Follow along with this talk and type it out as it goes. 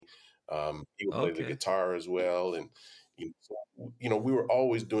He would play the Okay. guitar as well, and we were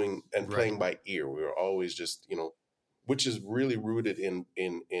always doing and Right. playing by ear. We were always just, which is really rooted in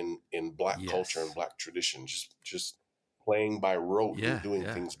Black culture and Yes. Black tradition. Just playing by rote and Yeah. doing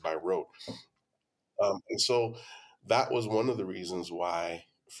Yeah. things by rote. And so that was one of the reasons why,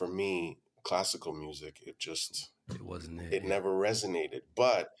 for me, classical music, It wasn't it. it Yeah. never resonated.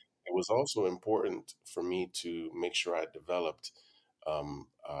 But it was also important for me to make sure I developed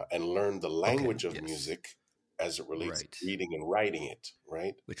and learned the Okay. language of Yes. music as it relates to Right. reading and writing it,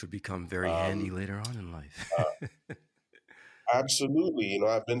 right? Which would become very handy Um, later on in life. uh, Absolutely.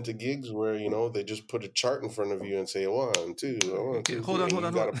 I've been to gigs where, they just put a chart in front of you and say, one, Okay. two, Hold three, on. and Hold you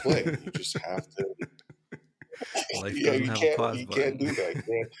on. got Hold to play. on. You just have to. Life Yeah, doesn't you have a can't. pause You can't button. do that. You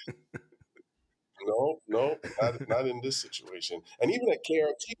can't. No, no, not in this situation. And even at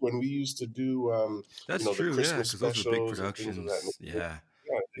KRT, when we used to do, That's the true. Yeah. Christmas Because those are big specials and things of that productions. nature. Yeah.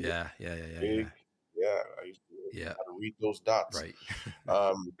 Yeah, they were Yeah. Yeah. Yeah. Yeah. Yeah. big. Yeah, I used to know Yeah. how to read those dots. Right.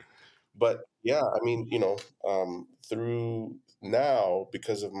 Um, but yeah, I mean, through now,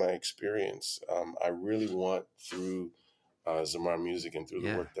 because of my experience, I really want through Zamar Music and through the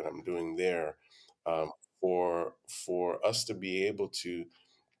Yeah. work that I'm doing there, um, for us to be able to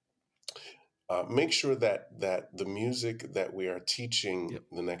make sure that the music that we are teaching Yep.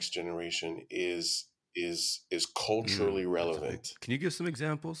 the next generation is culturally That's a big. relevant. Can you give some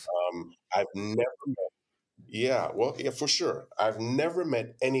examples? I've never Yeah, well, yeah, for sure. I've never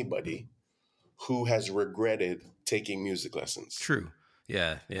met anybody who has regretted taking music lessons. True.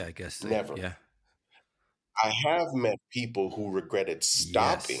 Yeah. Yeah. I guess. Never. Yeah. I have met people who regretted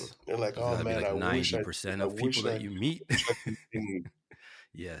stopping. Yes. They're like, Because "Oh that'd be man, like I wish 90% I of people wish that I, you meet. wish I continued.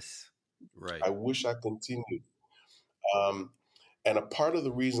 Yes. Right. I wish I continued." Um, and a part of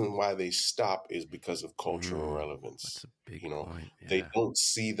the reason why they stop is because of cultural That's relevance. a big You know, point. they Yeah. don't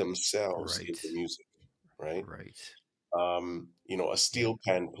see themselves in Right. the music, right? Right. A Yep. steel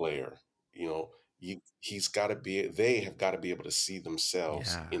pan player, you know, he's got to be, they have got to be able to see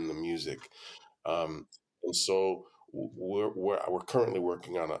themselves Yeah. in the music. And so we're currently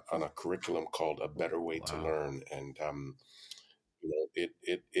working on a curriculum called A Better Way to Wow. Learn, and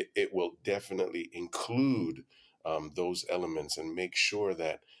it will definitely include those elements and make sure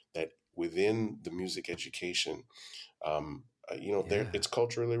that within the music education, there Yeah. it's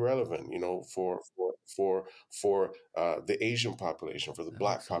culturally relevant. For the Asian population, for the That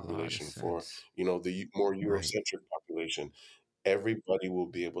Black makes a lot of population, for sense. the more Right. Eurocentric population, everybody will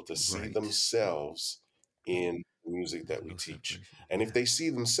be able to see Right. themselves in the music There's that we no teach. separation. And if Yeah. they see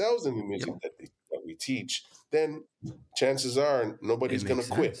themselves in the Yep. music that we teach, then chances are It nobody's going makes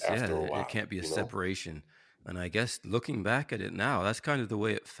to quit sense. Yeah. after a There while, can't be a separation. And I guess looking back at it now, that's kind of the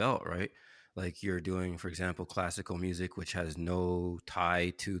way it felt, right? Like you're doing, for example, classical music, which has no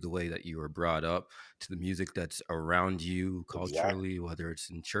tie to the way that you were brought up, to the music that's around you Exactly. culturally, whether it's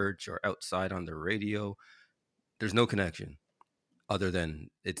in church or outside on the radio. There's no connection other than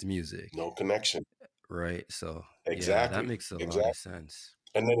it's music, No connection. right? So, yeah, that Exactly. makes a lot Exactly. of sense.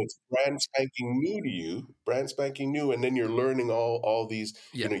 And then it's brand spanking new to you, brand spanking new, and then you're learning all these.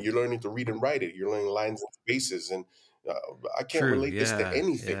 Yep. You're learning to read and write it. You're learning lines and spaces, and uh, I can't True. relate this to Yeah.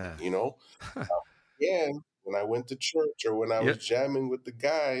 anything. Yeah. Again, when I went to church or when I was Yep. jamming with the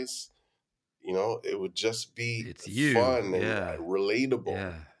guys, it would just be It's you. fun and Yeah. relatable.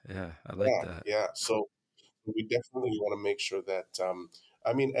 Yeah. Yeah. I like Yeah, that. yeah. So we definitely want to make sure that,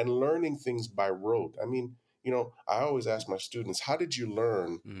 and learning things by rote. I always ask my students, how did you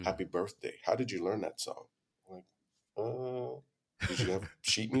learn Mm. Happy Birthday? How did you learn that song? Like, did you have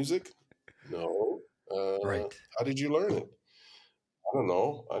sheet music? No. Right. How did you learn it? I don't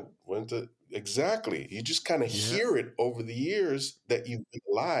know. I went to, exactly. You just kind of Yeah. hear it over the years that you've been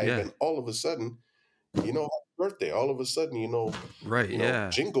alive, Yeah. and all of a sudden, Happy Birthday. All of a sudden, Right. Yeah.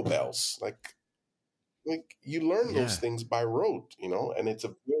 Jingle Bells. Like you learn those Yeah. things by rote, and it's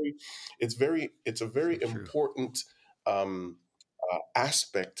a very So true. important um,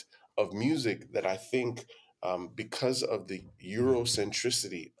 aspect of music that I think, because of the Mm.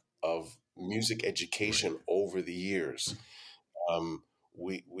 Eurocentricity of music Right. education over the years, um,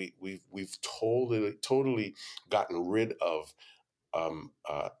 we've totally gotten rid of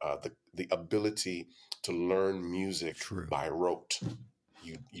the ability to learn music True. by rote.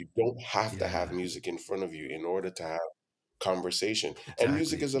 You don't have to have Yeah. music in front of you in order to have conversation. And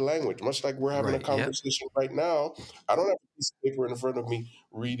music Exactly. is a language, much like we're having a Right. Yep. conversation right now. I don't have a piece of paper in front of me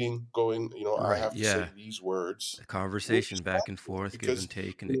reading, going, I Right. have to say Yeah. these words. A conversation Which back and forth, give and because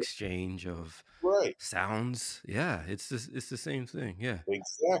take, an you know, exchange of right, sounds. Yeah. It's the same thing. Yeah.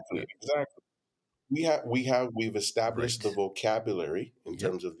 exactly, But exactly. we've established the Right. vocabulary in Yep.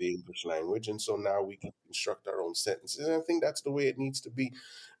 terms of the English language, and so now we can construct our own sentences. And I think that's the way it needs to be.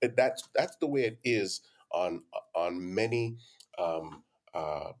 That's the way it is on many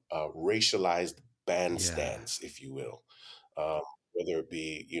racialized Yeah. bandstands, if you will. Um, whether it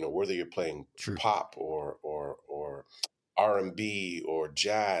be, whether you're playing True. pop or R&B or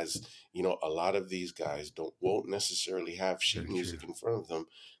jazz, a lot of these guys don't won't necessarily have sheet Very true. music in front of them.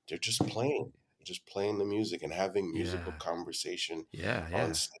 They're just playing. They're just playing the music and having musical Yeah. conversation Yeah. on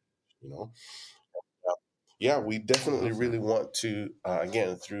Yeah. stage, you know? Uh, Yeah, we I definitely love really that. want to,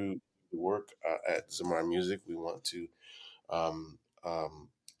 again, through the work at Zamar Music, we want to um, um,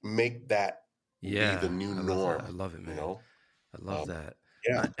 make that be the Yeah. new I love that. I norm, love it, you man. know? I love Um, that.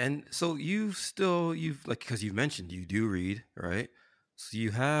 yeah. And so you've like because you've mentioned you do read, right? So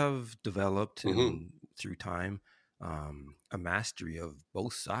you have developed Hmm. in through time a mastery of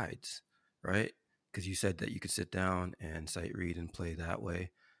both sides, right? Because you said that you could sit down and sight read and play that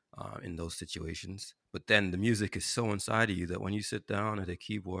way in those situations. But then the music is so inside of you that when you sit down at a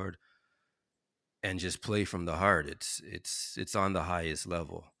keyboard and just play from the heart, it's on the highest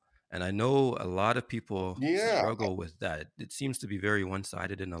level. And I know a lot of people Yeah. struggle with that. It seems to be very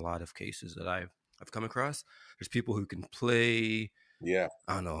one-sided in a lot of cases that I've come across. There's people who can play, Yeah.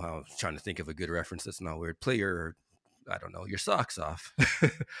 I don't know how, I'm trying to think of a good reference that's not weird. Play your, I don't know, your socks off,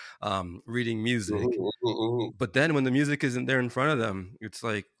 reading music. Hmm. Hmm. But then when the music isn't there in front of them, it's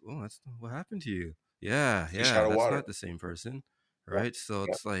like, oh, that's what happened to you. Yeah, Fish out yeah, of that's water. not the same person, Yeah. right? So Yeah.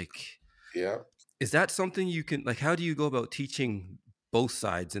 it's like, Yeah. is that something you can like? How do you go about teaching both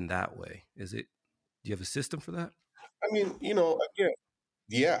sides in that way? Is it? Do you have a system for that? I mean, again,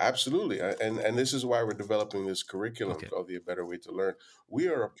 yeah, absolutely. And this is why we're developing this curriculum Okay, called the A Better Way to Learn. We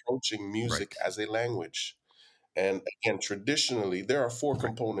are approaching music right, as a language. And again, traditionally, there are four right.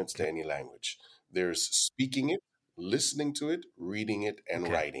 components to Okay, any language. There's speaking it, listening to it, reading it, and okay,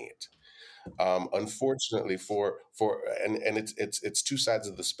 writing it. Unfortunately, for and it's two sides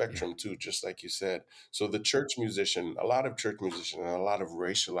of the yeah, spectrum too, just like you said. So the church musician, a lot of church musicians, and a lot of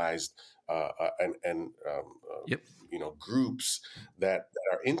racialized yep. groups that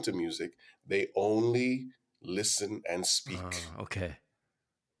are into music, they only listen and speak. Okay,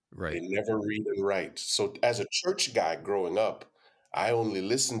 They right. never read and write. So as a church guy growing up, I only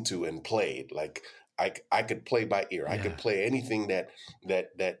listened to and played. Like I could play by ear. I could Yeah, play anything that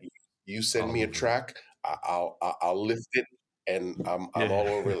you send all me a over it. track, I'll lift it and I'm Yeah.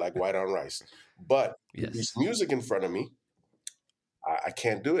 all over it like white on rice. But if there's Yes. music in front of me, I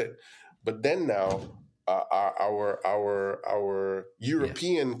can't do it. But then now, our Yeah.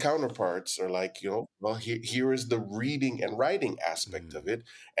 European counterparts are like, well, here is the reading and writing aspect of Mm, it,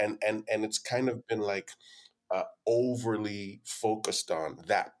 and it's kind of been like overly focused on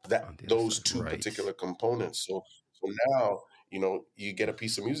on the other those side, two right? particular components. So now, you get a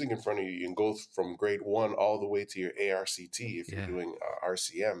piece of music in front of you, you can go from grade one all the way to your ARCT if you're Yeah. doing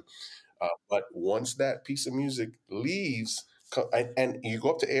RCM. But once that piece of music leaves, and you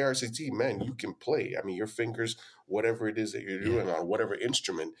go up to ARCT, man, you can play. I mean, your fingers, whatever it is that you're Yeah. doing on whatever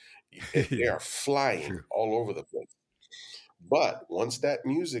instrument, they Yeah. are flying True. all over the place. But once that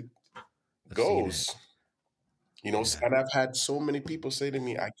music I've seen it. goes, Yeah. and I've had so many people say to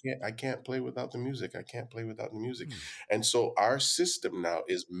me, I can't play without the music. I can't play without the music. Hmm, And so our system now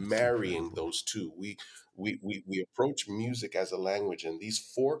is that's marrying incredible. those two. We approach music as a language, and these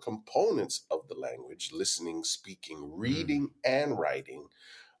four components of the language, listening, speaking, Mm, reading, and writing,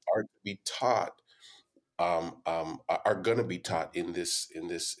 are to be taught, are going to be taught in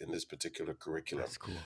this particular curriculum. that's cool.